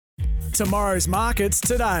Tomorrow's markets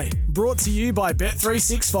today. Brought to you by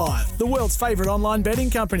Bet365, the world's favourite online betting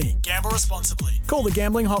company. Gamble responsibly. Call the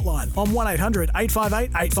gambling hotline on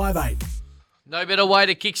 1-800-858-858. No better way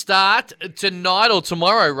to kickstart tonight or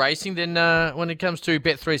tomorrow racing than when it comes to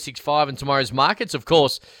Bet365 and tomorrow's markets. Of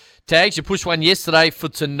course, Tags, you pushed one yesterday for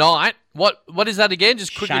tonight. What is that again?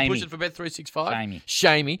 Just quickly push it for Bet365.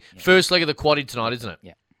 Shamey. Yeah. First leg of the quaddie tonight, isn't it?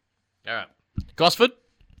 Yeah. All right. Gosford?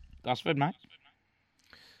 Gosford, mate.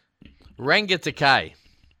 Rangitikei. I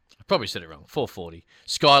probably said it wrong. 440.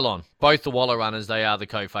 Skylon. Both the Waller runners, they are the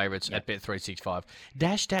co-favourites at Bet365.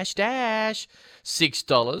 Dash.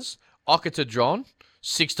 $6. Okatadron,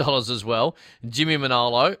 $6 as well. Jimmy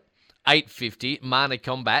Manolo, $8.50. Mana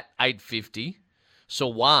Combat, $8.50.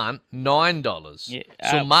 Sawan, $9. Yeah,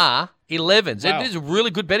 Sumar, $11. Wow. It is a really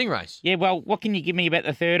good betting race. Yeah, well, what can you give me about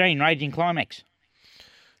the 13, Raging Climax?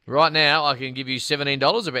 Right now, I can give you $17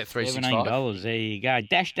 about $3.65. $17, there you go.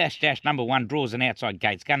 Dash, number one, draws an outside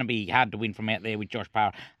gate. It's going to be hard to win from out there with Josh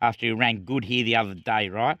Parr after he ran good here the other day,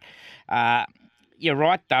 right? You're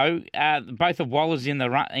right, though. Both of Waller's in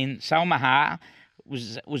Salmahar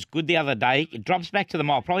was good the other day. It drops back to the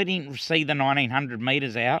mile. Probably didn't see the 1,900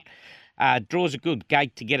 metres out. Draws a good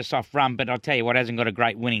gate to get us off run, but I'll tell you what, hasn't got a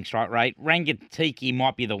great winning strike rate. Rangitikei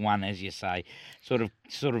might be the one, as you say. Sort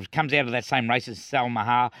of comes out of that same race as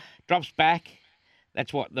Salmahar. Drops back.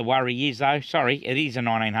 That's what the worry is, though. Sorry, it is a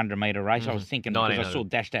 1,900 metre race. I was thinking because I saw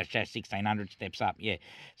dash, 1,600 steps up, yeah.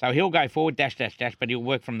 So he'll go forward, dash, but he'll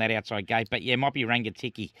work from that outside gate. But, yeah, might be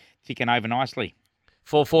Rangitikei ticking over nicely.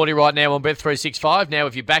 440 right now on Bet365. Now,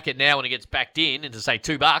 if you back it now and it gets backed in into, say,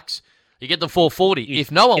 $2, you get the 440.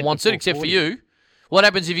 If no one wants it except for you, what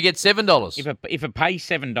happens if you get $7? If it pays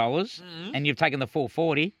 $7 and you've taken the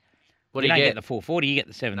 440, what do you you don't get? get the 440, you get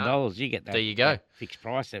the $7. No. You get that. There you go. Fixed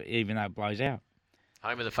price, even though it blows out.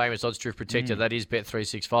 Home of the famous Odds Truth Protector. That is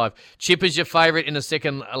Bet365. Chip is your favourite in the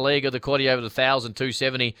second leg of the quaddie over the 1,000,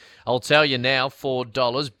 $270. I'll tell you now,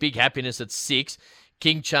 $4. Big Happiness at $6.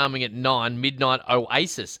 King Charming at $9. Midnight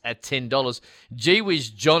Oasis at $10. Gee-Whiz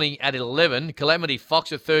Johnny at $11. Calamity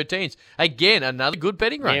Fox at $13. Again, another good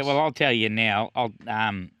betting race. Yeah, well, I'll tell you now.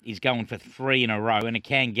 He's going for 3 in a row, and it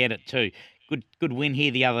can get it too. Good win here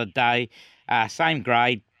the other day. Same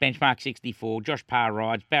grade, benchmark 64. Josh Parr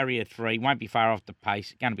rides, barrier 3. Won't be far off the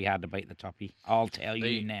pace. Going to be hard to beat the toppy. I'll tell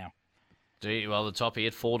you now. Well, the toppy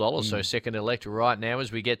at $4. So second elect right now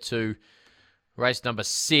as we get to race number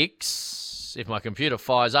 6. If my computer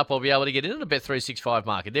fires up, I'll be able to get into the Bet365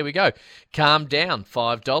 market. There we go. Calm Down,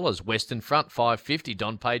 $5. Western Front, $5.50.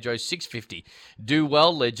 Don Pedro, $6.50. Do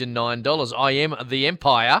Well Legend, $9. I Am the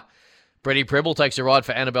Empire. Brady Preble takes a ride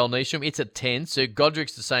for Annabelle Neesham. It's at 10. Sir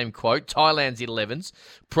Godric's the same quote. Thailand's 11s.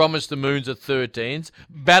 Promise the Moon's at 13s.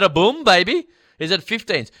 Bada Boom, baby, is at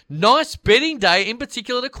 15s. Nice betting day, in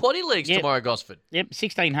particular the quaddie legs tomorrow, Gosford. Yep,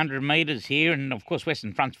 1,600 metres here, and of course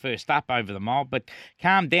Western Front's first up over the mile. But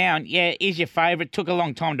Calm Down, is your favourite. Took a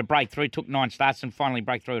long time to break through. Took 9 starts and finally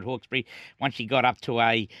break through at Hawkesbury once she got up to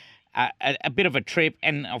a bit of a trip,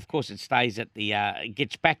 and of course it stays at the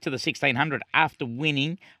gets back to the 1,600 after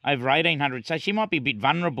winning over 1,800. So she might be a bit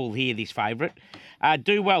vulnerable here, this favourite.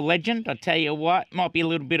 Do Well Legend, I tell you what, might be a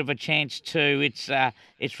little bit of a chance too.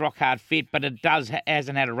 It's rock hard fit, but it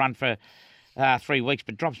hasn't had a run for 3 weeks,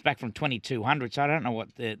 but drops back from 2,200. So I don't know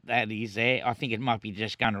what that is there. I think it might be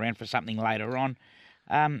just going around for something later on.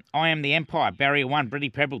 I Am the Empire, barrier 1, Brady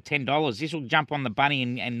Preble, $10. This will jump on the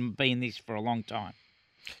bunny and be in this for a long time.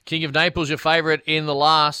 King of Naples, your favourite in the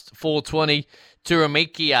last, $4.20.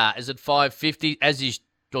 Turamikia is at $5.50, as is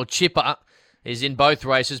Chipper is in both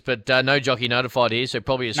races, but no jockey notified here, so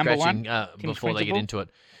probably a scratching before they get into it.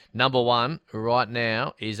 Number 1 right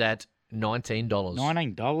now is at $19.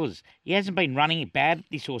 $19. He hasn't been running it bad,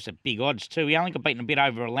 this horse, at big odds too. He only got beaten a bit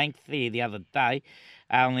over a length there the other day.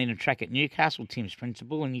 Only in a track at Newcastle, Tim's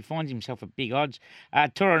Principal, and he finds himself at big odds.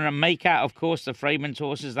 Turanamika, of course, the Freedman's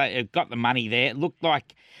horses, they got the money there. It looked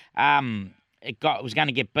like it was going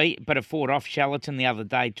to get beat, but it fought off Shalaton the other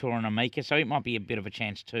day, Turanamika, so it might be a bit of a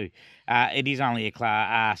chance too. It is only a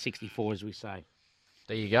class 64, as we say.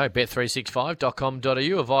 There you go,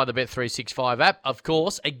 bet365.com.au or via the Bet365 app. Of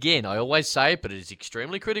course, again, I always say it, but it is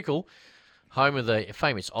extremely critical. Home of the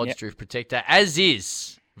famous Odds Truth Protector, as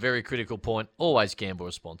is... Very critical point. Always gamble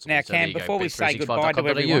responsibly. Now, Cam, before we say goodbye to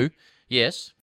everyone, yes,